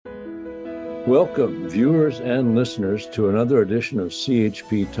Welcome, viewers and listeners, to another edition of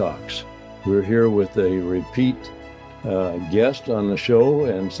CHP Talks. We're here with a repeat guest on the show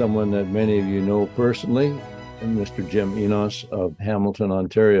and someone that many of you know personally, Mr. Jim Enos of Hamilton,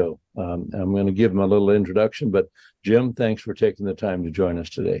 Ontario. I'm going to give him a little introduction, but Jim, thanks for taking the time to join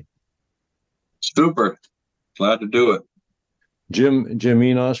us today. Super. Glad to do it. Jim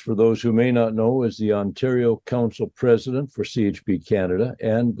Enos, for those who may not know, is the Ontario Council President for CHP Canada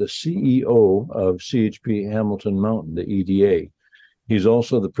and the CEO of CHP Hamilton Mountain, the EDA. He's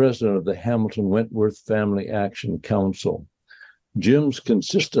also the president of the Hamilton Wentworth Family Action Council. Jim's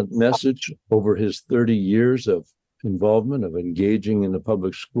consistent message over his 30 years of involvement, of engaging in the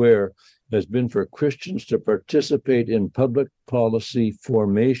public square, has been for Christians to participate in public policy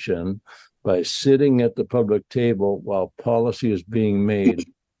formation by sitting at the public table while policy is being made,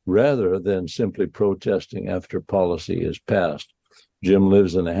 rather than simply protesting after policy is passed. Jim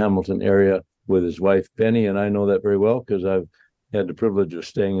lives in the Hamilton area with his wife, Penny, and I know that very well because I've had the privilege of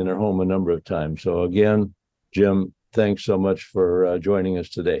staying in their home a number of times. So again, Jim, thanks so much for joining us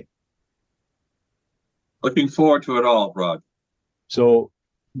today. Looking forward to it all, Rod. So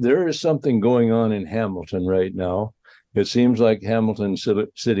there is something going on in Hamilton right now. It seems like Hamilton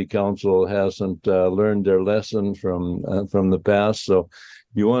City Council hasn't learned their lesson from the past. So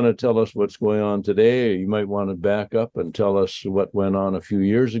you want to tell us what's going on today? Or you might want to back up and tell us what went on a few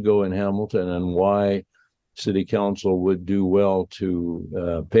years ago in Hamilton and why City Council would do well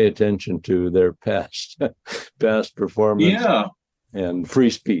to pay attention to their past performance and free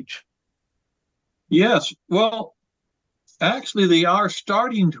speech. Yes. Well, actually, they are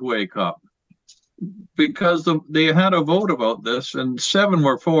starting to wake up, because they had a vote about this, and 7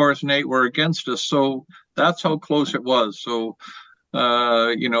 were for us and 8 were against us. So that's how close it was. So,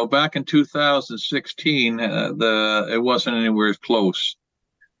 back in 2016, it wasn't anywhere close.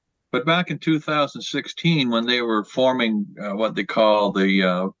 But back in 2016, when they were forming what they call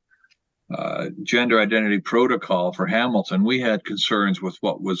the gender identity protocol for Hamilton, we had concerns with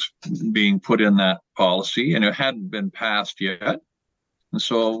what was being put in that policy, and it hadn't been passed yet. And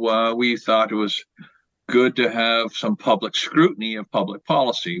so we thought it was good to have some public scrutiny of public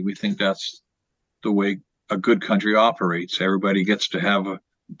policy. We think that's the way a good country operates. Everybody gets to have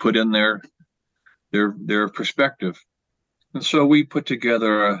put in their perspective. And so we put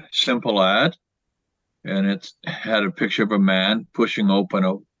together a simple ad, and it had a picture of a man pushing open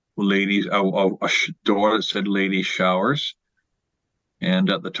a door that said ladies showers. And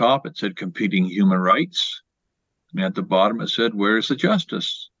at the top it said competing human rights. And at the bottom, it said, "Where's the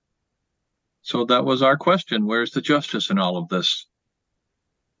justice?" So that was our question. Where's the justice in all of this?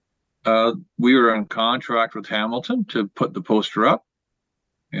 We were in contract with Hamilton to put the poster up,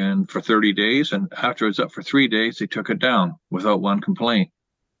 and for 30 days. And after it was up for 3 days, they took it down without one complaint.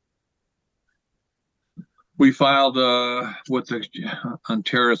 We filed with the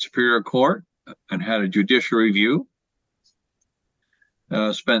Ontario Superior Court and had a judicial review.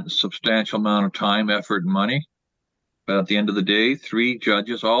 Spent a substantial amount of time, effort, and money. But at the end of the day,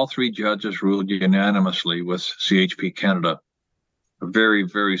 all three judges ruled unanimously with CHP Canada. A very,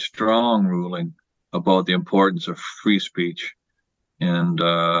 very strong ruling about the importance of free speech. And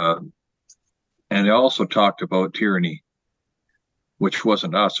they also talked about tyranny, which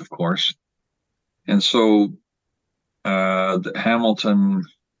wasn't us, of course. And so Hamilton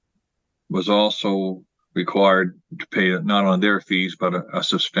was also required to pay not only their fees, but a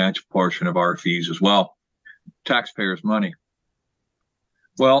substantial portion of our fees as well. Taxpayers' money.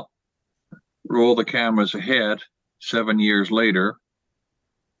 Well, roll the cameras ahead. 7 years later,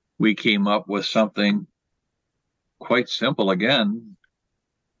 we came up with something quite simple again.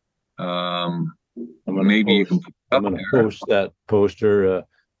 Maybe you can put it up. I'm going to post that poster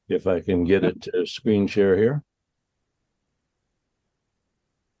if I can get it to screen share here.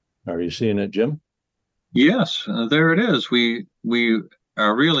 Are you seeing it, Jim? Yes, there it is. We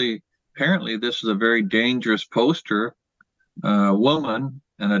are really. Apparently, this is a very dangerous poster. Woman,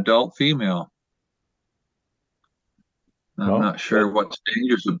 an adult female. I'm not sure what's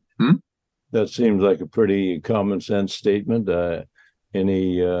dangerous. That seems like a pretty common sense statement.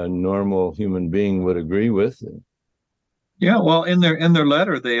 Any normal human being would agree with. Yeah, well, in their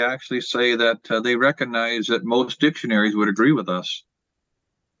letter, they actually say that they recognize that most dictionaries would agree with us.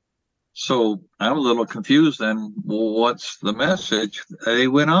 So I'm a little confused then. Well, what's the message? They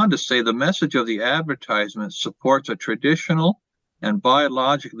went on to say the message of the advertisement supports a traditional and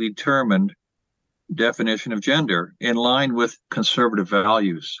biologically determined definition of gender in line with conservative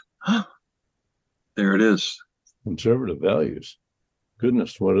values. There it is. Conservative values.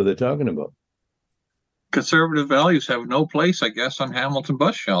 Goodness, what are they talking about? conservative values have no place, I guess, on Hamilton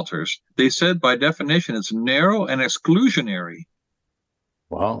bus shelters. They said by definition it's narrow and exclusionary.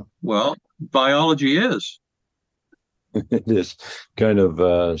 Wow. Well, biology is. It is kind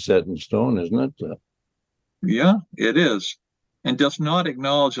of set in stone, isn't it? Yeah, it is. And does not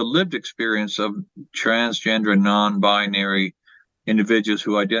acknowledge the lived experience of transgender and non-binary individuals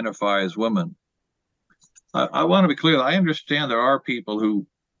who identify as women. I want to be clear. I understand there are people who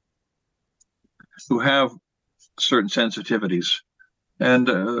have certain sensitivities,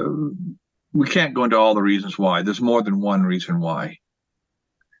 and we can't go into all the reasons why. There's more than one reason why.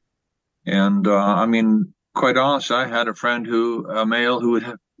 And I mean, quite honestly, I had a male who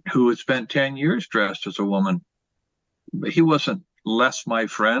had spent 10 years dressed as a woman. He wasn't less my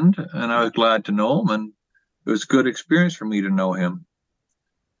friend, and I was glad to know him, and it was a good experience for me to know him.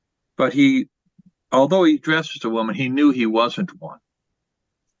 But although he dressed as a woman, he knew he wasn't one.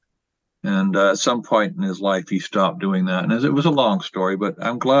 And at some point in his life, he stopped doing that. And it was a long story, but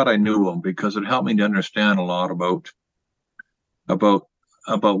I'm glad I knew him because it helped me to understand a lot about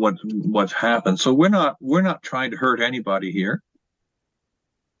what's happened. So we're not trying to hurt anybody here.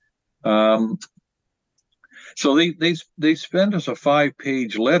 So they sent us a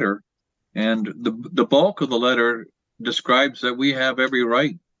 5-page letter, and the bulk of the letter describes that we have every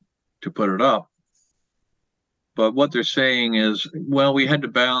right to put it up. But what they're saying is, well, we had to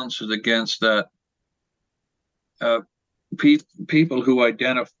balance it against that people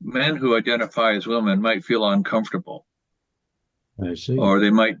men who identify as women might feel uncomfortable. I see. Or they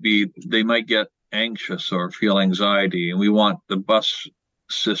might get anxious or feel anxiety, and we want the bus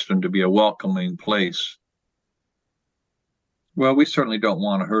system to be a welcoming place. Well, we certainly don't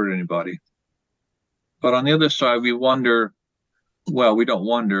want to hurt anybody. But on the other side, we wonder, well, we don't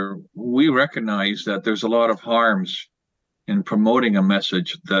wonder, we recognize that there's a lot of harms in promoting a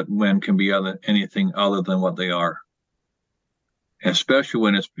message that men can be anything other than what they are, especially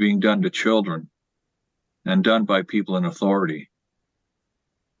when it's being done to children and done by people in authority.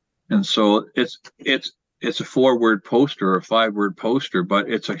 And so it's a 4-word poster or a 5-word poster, but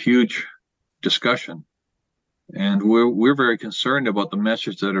it's a huge discussion. And we're very concerned about the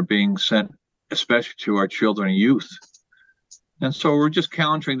messages that are being sent, especially to our children and youth. And so we're just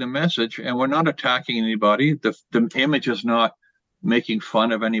countering the message, and we're not attacking anybody. The image is not making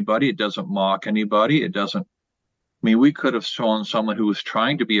fun of anybody. It doesn't mock anybody. We could have shown someone who was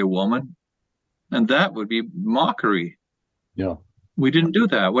trying to be a woman, and that would be mockery. Yeah. We didn't do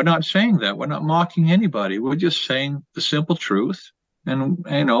that. We're not saying that. We're not mocking anybody. We're just saying the simple truth. And,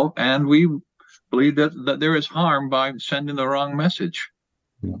 and we believe that there is harm by sending the wrong message.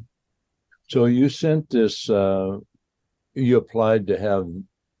 Yeah. So you sent this, you applied to have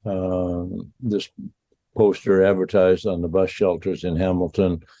this poster advertised on the bus shelters in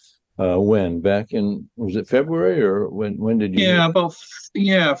Hamilton. When? Back in, was it February, or when did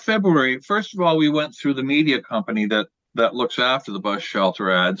you? February. First of all, we went through the media company that looks after the bus shelter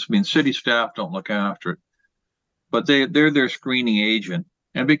ads. City staff don't look after it, but they're their screening agent.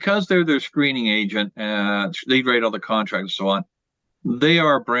 And because they're their screening agent, they write all the contracts and so on, they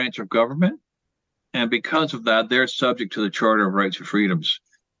are a branch of government. And because of that, they're subject to the Charter of Rights and Freedoms.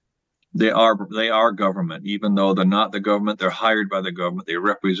 They are government, even though they're not the government. They're hired by the government. They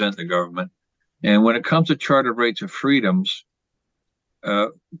represent the government. And when it comes to Charter of Rights and Freedoms,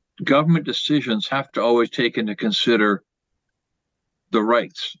 government decisions have to always take into consider the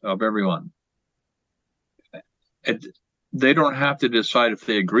rights of everyone. They don't have to decide if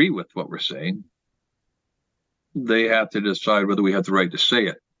they agree with what we're saying. They have to decide whether we have the right to say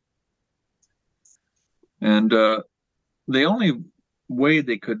it. And the only way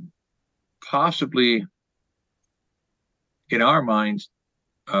they could possibly, in our minds,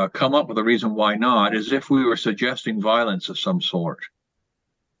 come up with a reason why not is if we were suggesting violence of some sort.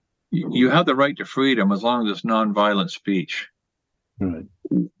 You have the right to freedom as long as it's nonviolent speech. Right.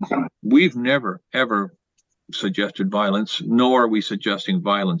 We've never, ever suggested violence, nor are we suggesting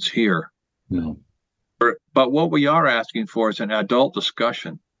violence here. No. But what we are asking for is an adult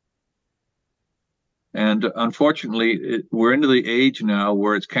discussion. And unfortunately, we're into the age now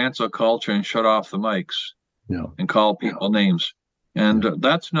where it's cancel culture and shut off the mics and call people names. And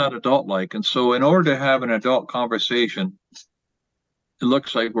that's not adult-like. And so in order to have an adult conversation, it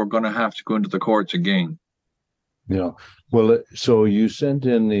looks like we're going to have to go into the courts again. Yeah. Well, so you sent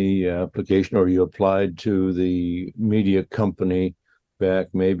in the application, or you applied to the media company back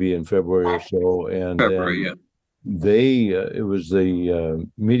maybe in February or so. And February, yeah. It was the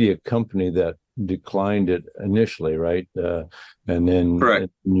media company that declined it initially, right? And then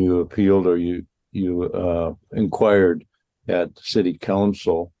Correct. You appealed, or you inquired at city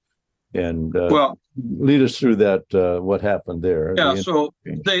council, And Well, lead us through that, what happened there. yeah, so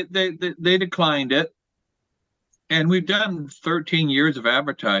they declined it. And we've done 13 years of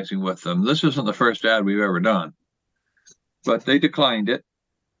advertising with them. This isn't the first ad we've ever done, but they declined it.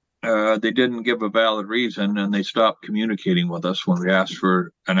 They didn't give a valid reason, and they stopped communicating with us when we asked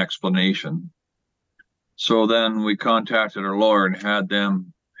for an explanation. So then we contacted our lawyer and had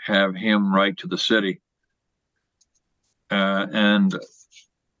them have him write to the city and,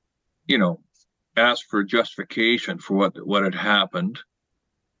 ask for justification for what had happened.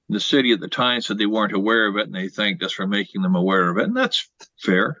 The city at the time said they weren't aware of it, and they thanked us for making them aware of it, and that's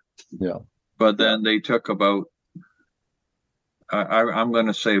fair. Yeah. But then they took about, I'm going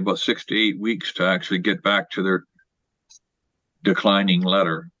to say about 6 to 8 weeks to actually get back to their declining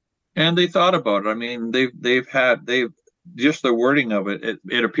letter. And they thought about it. I mean, they've just the wording of it.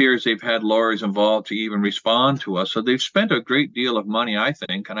 It appears they've had lawyers involved to even respond to us. So they've spent a great deal of money, I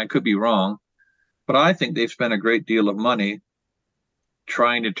think, and I could be wrong, but I think they've spent a great deal of money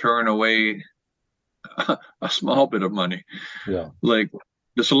trying to turn away a small bit of money. Yeah. Like,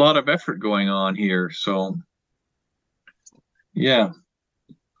 there's a lot of effort going on here. So, yeah.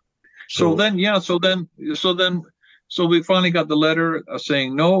 So we finally got the letter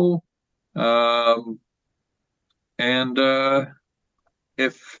saying no. And then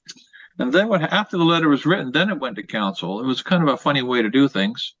after the letter was written, then it went to council. It was kind of a funny way to do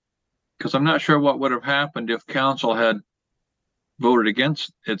things, because I'm not sure what would have happened if council had voted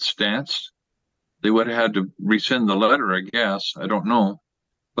against its stance. They would have had to rescind the letter, I guess. I don't know.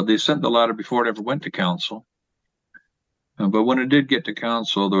 But they sent the letter before it ever went to council. But when it did get to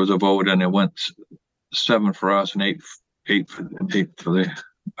council, there was a vote, and it went 7 for us and 8 for the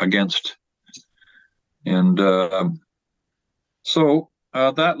against. And so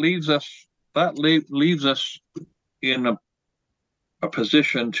that leaves us in a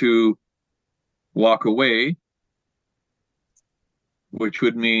position to walk away, which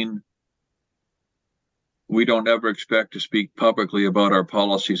would mean we don't ever expect to speak publicly about our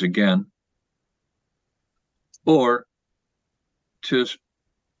policies again, or to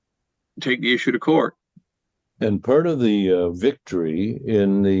take the issue to court. And part of the victory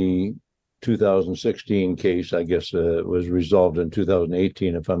in the 2016 case, I guess, was resolved in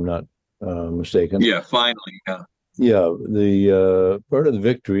 2018, if I'm not mistaken. Yeah, finally, yeah. Yeah, the part of the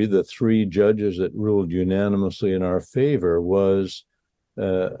victory, the 3 judges that ruled unanimously in our favor, was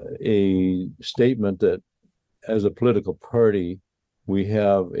a statement that as a political party, we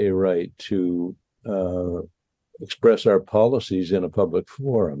have a right to express our policies in a public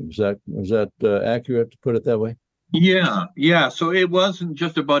forum. Is that accurate to put it that way? Yeah. So it wasn't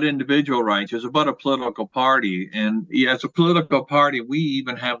just about individual rights. It was about a political party. And yeah, as a political party, we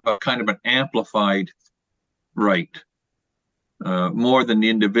even have a kind of an amplified right, more than the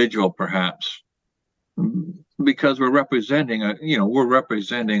individual, perhaps, because we're representing a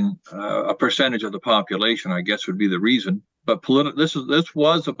percentage of the population, I guess would be the reason. But this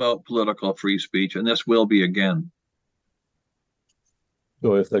was about political free speech, and this will be again.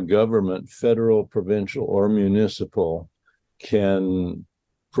 So if the government, federal, provincial, or municipal, can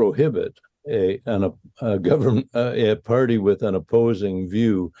prohibit a party with an opposing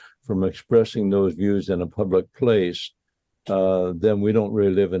view from expressing those views in a public place, then we don't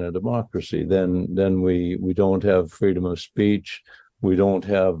really live in a democracy. Then we don't have freedom of speech. We don't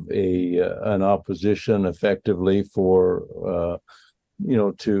have an opposition effectively for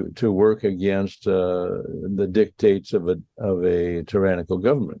to work against the dictates of a tyrannical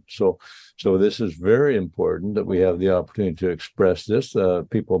government. So this is very important that we have the opportunity to express this.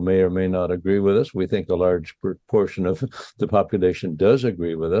 People may or may not agree with us. We think a large portion of the population does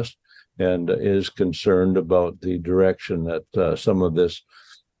agree with us and is concerned about the direction that some of this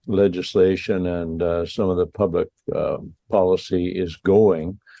legislation and some of the public policy is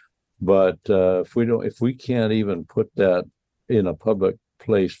going. But if we can't even put that in a public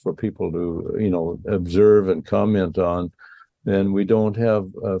place for people to, observe and comment on, then we don't have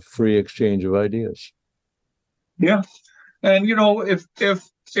a free exchange of ideas. Yeah. And, if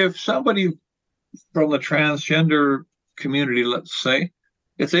somebody from the transgender community, let's say,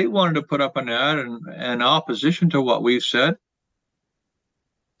 if they wanted to put up an ad in opposition to what we've said,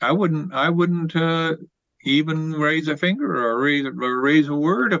 I wouldn't even raise a finger or raise a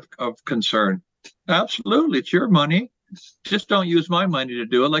word of concern. Absolutely. It's your money. Just don't use my money to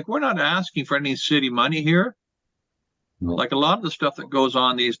do it. Like, we're not asking for any city money here. No. Like, a lot of the stuff that goes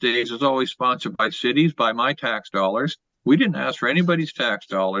on these days is always sponsored by cities, by my tax dollars. We didn't ask for anybody's tax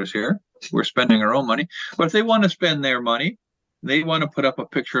dollars here. We're spending our own money. But if they want to spend their money, they want to put up a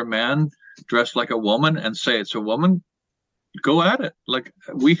picture of a man dressed like a woman and say it's a woman, go at it. Like,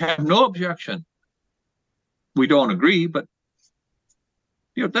 we have no objection. We don't agree, but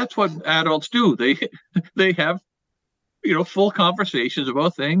that's what adults do. They have full conversations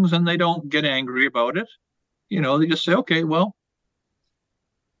about things, and they don't get angry about it. They just say, okay, well,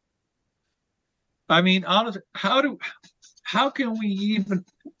 I mean, honestly, how can we even?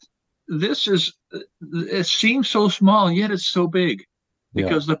 It seems so small, yet it's so big,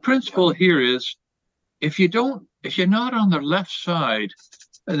 because the principle here is, if you're not on the left side,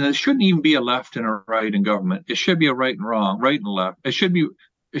 and there shouldn't even be a left and a right in government. It should be a right and wrong, right and left. It should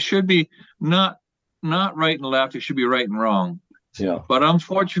be not right and left. It should be right and wrong. Yeah. But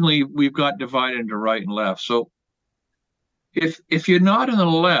unfortunately, we've got divided into right and left. So if you're not in the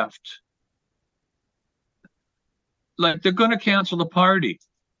left, like, they're going to cancel the party.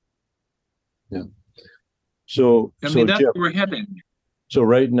 Yeah. So that's Jeff, where we're heading. So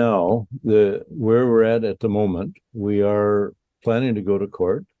right now, where we're at the moment, we are planning to go to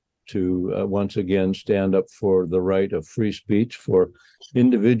court to once again stand up for the right of free speech for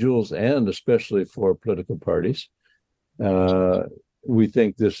individuals and especially for political parties. We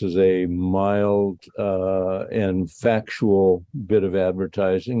think this is a mild and factual bit of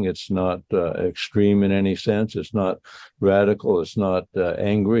advertising. It's not extreme in any sense. It's not radical. It's not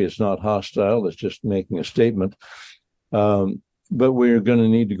angry. It's not hostile. It's just making a statement. But we're going to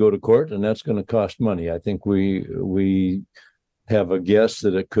need to go to court, and that's going to cost money. I think we have a guess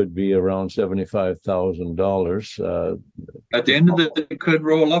that it could be around $75,000. At the end of it could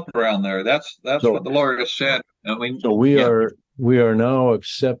roll up around there. That's what the lawyer has said. I mean, so we are now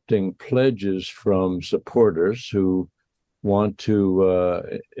accepting pledges from supporters who want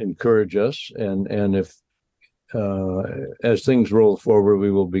to encourage us, and if as things roll forward,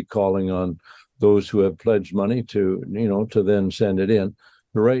 we will be calling on those who have pledged money to then send it in.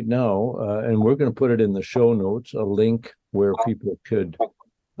 But right now, and we're going to put it in the show notes, a link where people could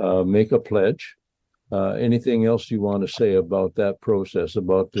make a pledge. Anything else you want to say about that process,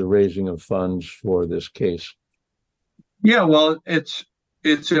 about the raising of funds for this case? Yeah, well, it's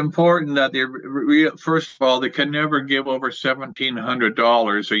important that first of all, they can never give over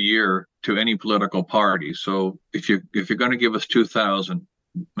 $1,700 a year to any political party. So if you're going to give us $2,000,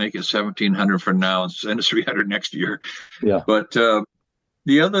 make it $1,700 for now and send us $300 next year. Yeah. But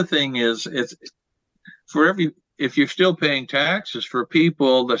the other thing is, it's if you're still paying taxes, for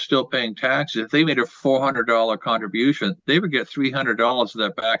people that's still paying taxes, if they made a $400 contribution, they would get $300 of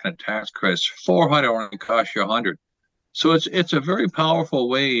that back in a tax credit. $400 only costs you $100. So it's a very powerful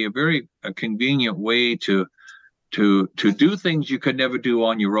way, a convenient way to do things you could never do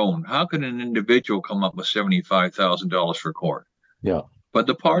on your own. How can an individual come up with $75,000 for court? Yeah. But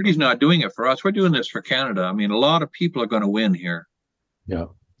the party's not doing it for us. We're doing this for Canada. I mean, a lot of people are going to win here. Yeah.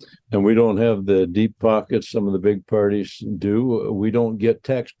 And we don't have the deep pockets some of the big parties do. We don't get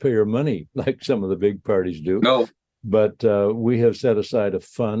taxpayer money like some of the big parties do. No. But we have set aside a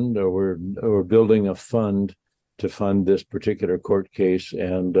fund, or we're building a fund to fund this particular court case.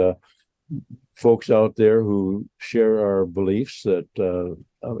 And folks out there who share our beliefs that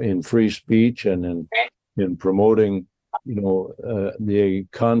in free speech and in promoting the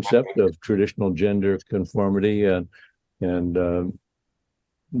concept of traditional gender conformity and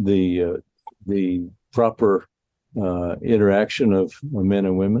the proper interaction of men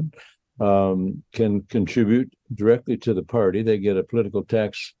and women can contribute directly to the party. They get a political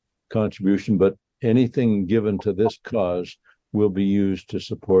tax contribution, but anything given to this cause will be used to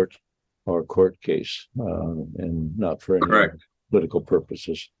support our court case and not for any political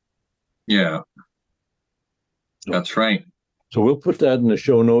purposes. Yeah. That's right. So we'll put that in the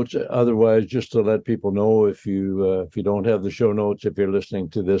show notes. Otherwise, just to let people know, if you don't have the show notes, if you're listening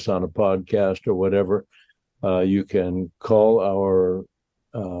to this on a podcast or whatever, you can call our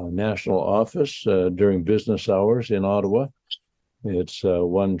national office during business hours in Ottawa. It's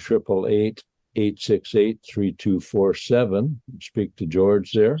 1-888-868-3247. Speak to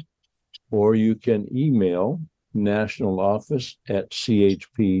George there, or you can email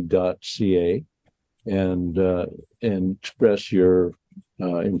nationaloffice@chp.ca. and express your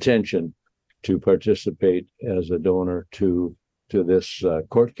intention to participate as a donor to this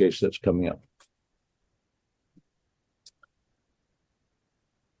court case that's coming up.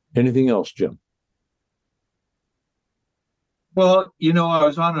 Anything else, Jim? Well, I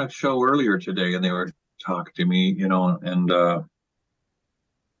was on a show earlier today, and they were talking to me, and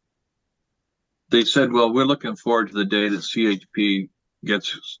they said, well, we're looking forward to the day that CHP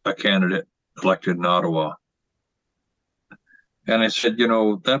gets a candidate elected in Ottawa. And I said,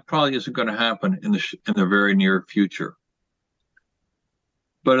 that probably isn't going to happen in the very near future.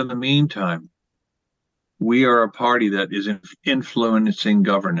 But in the meantime, we are a party that is influencing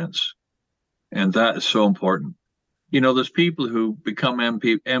governance. And that is so important. There's people who become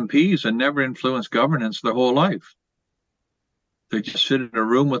MPs and never influence governance their whole life. They just sit in a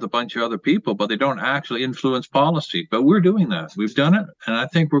room with a bunch of other people, but they don't actually influence policy. But we're doing that. We've done it, and I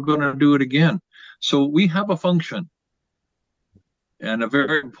think we're going to do it again. So we have a function, and a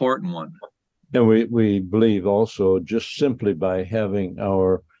very important one. And we believe also, just simply by having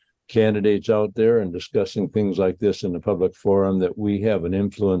our candidates out there and discussing things like this in the public forum, that we have an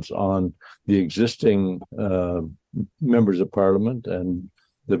influence on the existing members of parliament and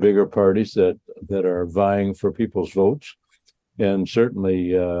the bigger parties that are vying for people's votes. And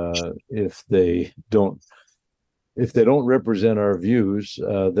certainly, if they don't represent our views,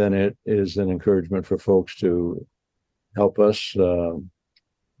 then it is an encouragement for folks to help us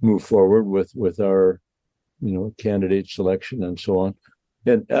move forward with our, candidate selection and so on.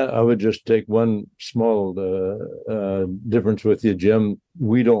 And I would just take one small difference with you, Jim.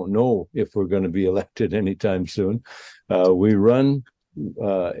 We don't know if we're going to be elected anytime soon. We run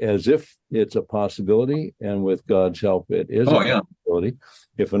as if it's a possibility, and with God's help, it is a possibility.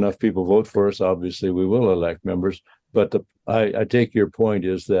 If enough people vote for us, obviously we will elect members. But I take your point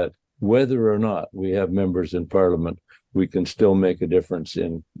is that whether or not we have members in Parliament, we can still make a difference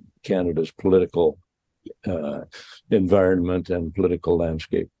in Canada's political environment and political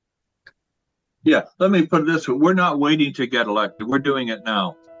landscape. Yeah, let me put it this way. We're not waiting to get elected. We're doing it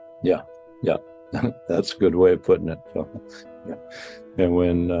now. Yeah. That's a good way of putting it. So, yeah. And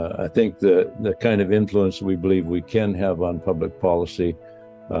when I think the kind of influence we believe we can have on public policy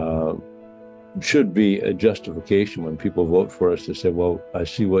should be a justification when people vote for us to say, well, I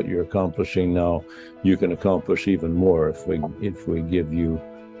see what you're accomplishing now. You can accomplish even more if we give you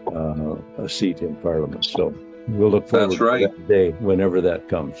a seat in Parliament. So we'll look forward to that day whenever that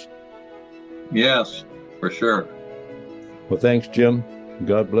comes. Yes, for sure. Well, thanks, Jim.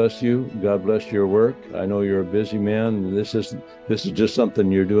 God bless you. God bless your work. I know you're a busy man. This is just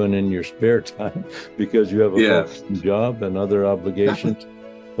something you're doing in your spare time because you have a full-time job and other obligations.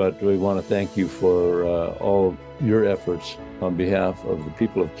 But we want to thank you for all your efforts on behalf of the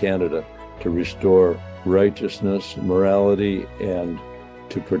people of Canada to restore righteousness, morality, and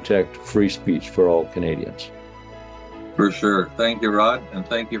to protect free speech for all Canadians. For sure. Thank you, Rod, and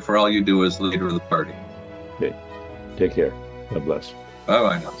thank you for all you do as leader of the party. Okay. Take care. God bless.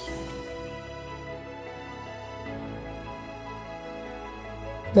 Bye-bye now.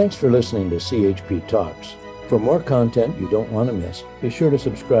 Thanks for listening to CHP Talks. For more content you don't want to miss, be sure to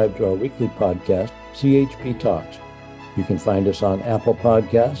subscribe to our weekly podcast, CHP Talks. You can find us on Apple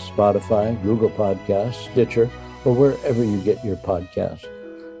Podcasts, Spotify, Google Podcasts, Stitcher, or wherever you get your podcasts.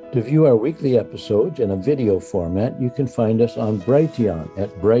 To view our weekly episodes in a video format, you can find us on Brighteon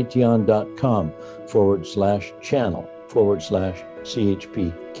at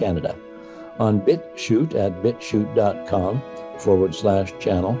brighteon.com/channel/CHP Canada. On BitChute at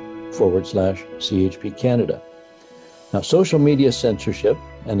bitchute.com/channel/CHP Canada. Now, social media censorship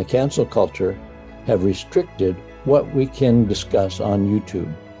and the cancel culture have restricted what we can discuss on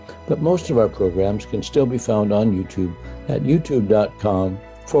YouTube, but most of our programs can still be found on YouTube at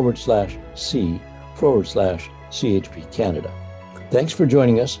youtube.com/C/CHP Canada. Thanks for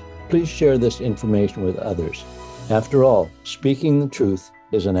joining us. Please share this information with others. After all, speaking the truth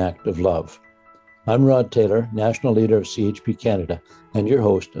is an act of love. I'm Rod Taylor, National Leader of CHP Canada, and your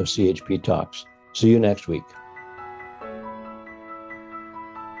host of CHP Talks. See you next week.